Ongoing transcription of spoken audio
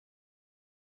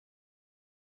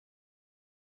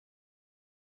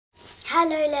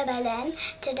Hello Lebelen,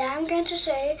 today I'm going to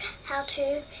show you how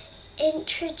to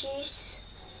introduce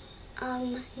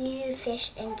new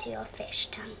fish into your fish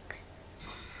tank.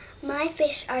 My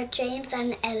fish are James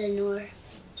and Eleanor.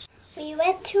 We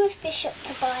went to a fish shop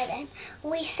to buy them.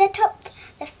 We set up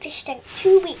the fish tank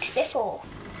 2 weeks before.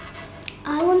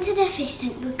 I wanted a fish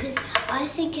tank because I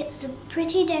think it's a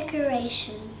pretty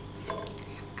decoration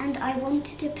and I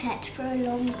wanted a pet for a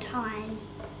long time.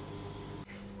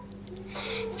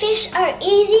 Fish are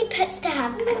easy pets to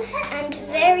have and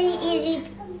very easy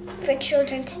for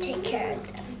children to take care of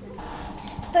them.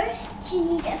 First you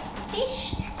need a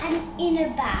fish and in a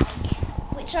bag,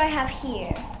 which I have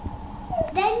here.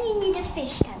 Then you need a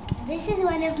fish tank. This is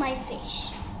one of my fish.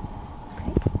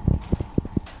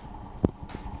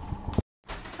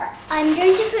 I'm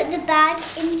going to put the bag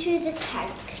into the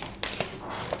tank.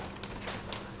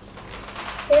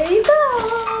 There you go.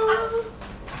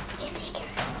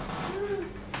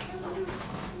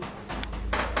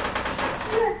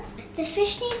 The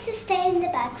fish needs to stay in the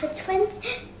bag for 20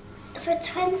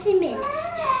 minutes.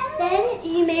 Then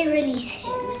you may release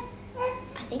him,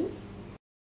 I think.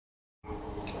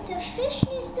 The fish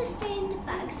needs to stay in the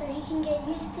bag so he can get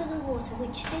used to the water,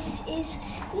 which this is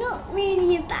not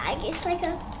really a bag, it's like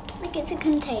it's a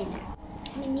container.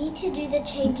 We need to do the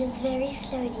changes very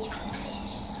slowly for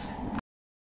fish.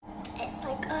 It's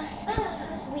like us,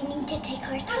 we need to take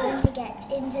our time to get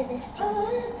into the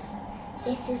sea.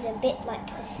 This is a bit like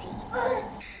the sea.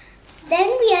 Then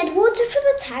we add water from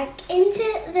the tank into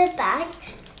the bag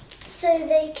so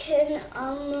they can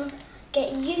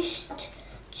get used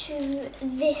to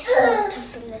this water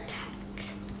from the tank.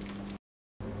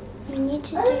 We need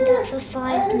to do that for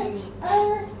 5 minutes.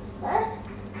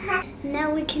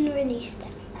 Now we can release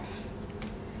them.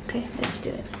 Okay, let's do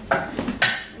it.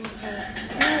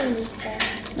 Now release them.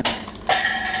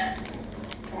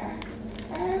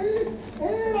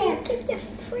 They're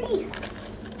free.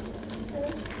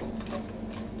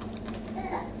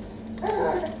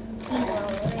 These are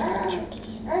really tricky.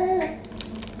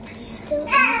 He's still in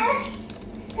there.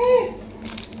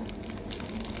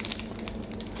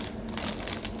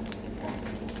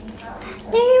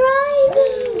 They're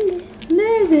arriving!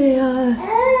 There they are!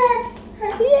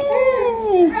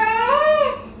 Yay!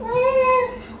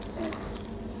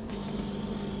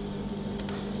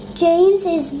 James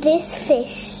is this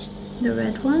fish. The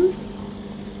red one?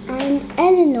 And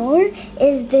Eleanor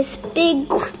is this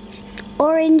big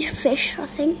orange fish, I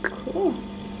think. Cool.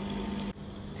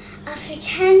 After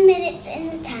 10 minutes in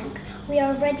the tank, we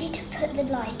are ready to put the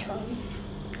light on.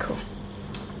 Cool.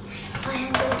 I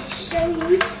am going to show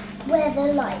you where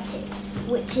the light is,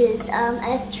 which is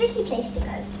a tricky place to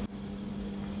go.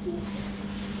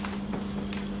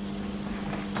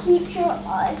 Keep your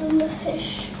eyes on the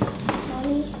fish,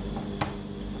 Mommy.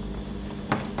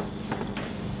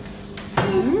 I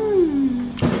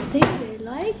think they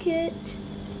like it.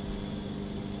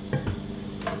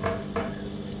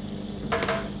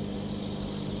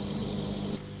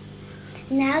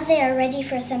 Now they are ready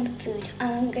for some food.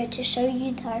 I'm going to show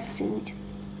you their food.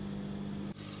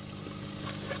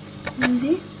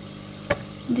 Easy.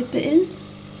 Dip it in.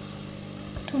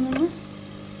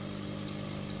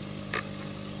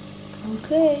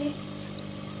 Okay.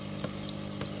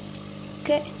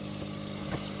 Okay.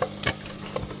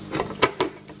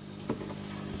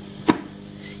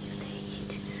 See if they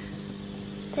eat.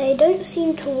 They don't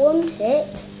seem to want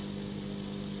it.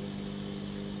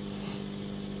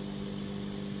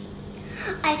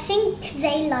 I think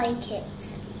they like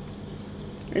it.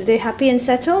 Are they happy and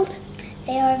settled?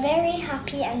 They are very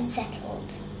happy and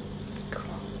settled.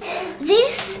 Cool.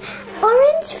 This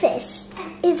orange fish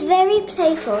is very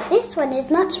playful. This one is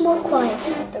much more quiet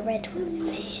than the red one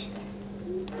over here.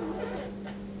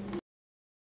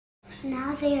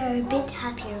 Now they are a bit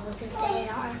happier because they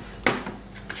are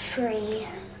free.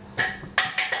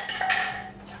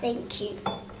 Thank you.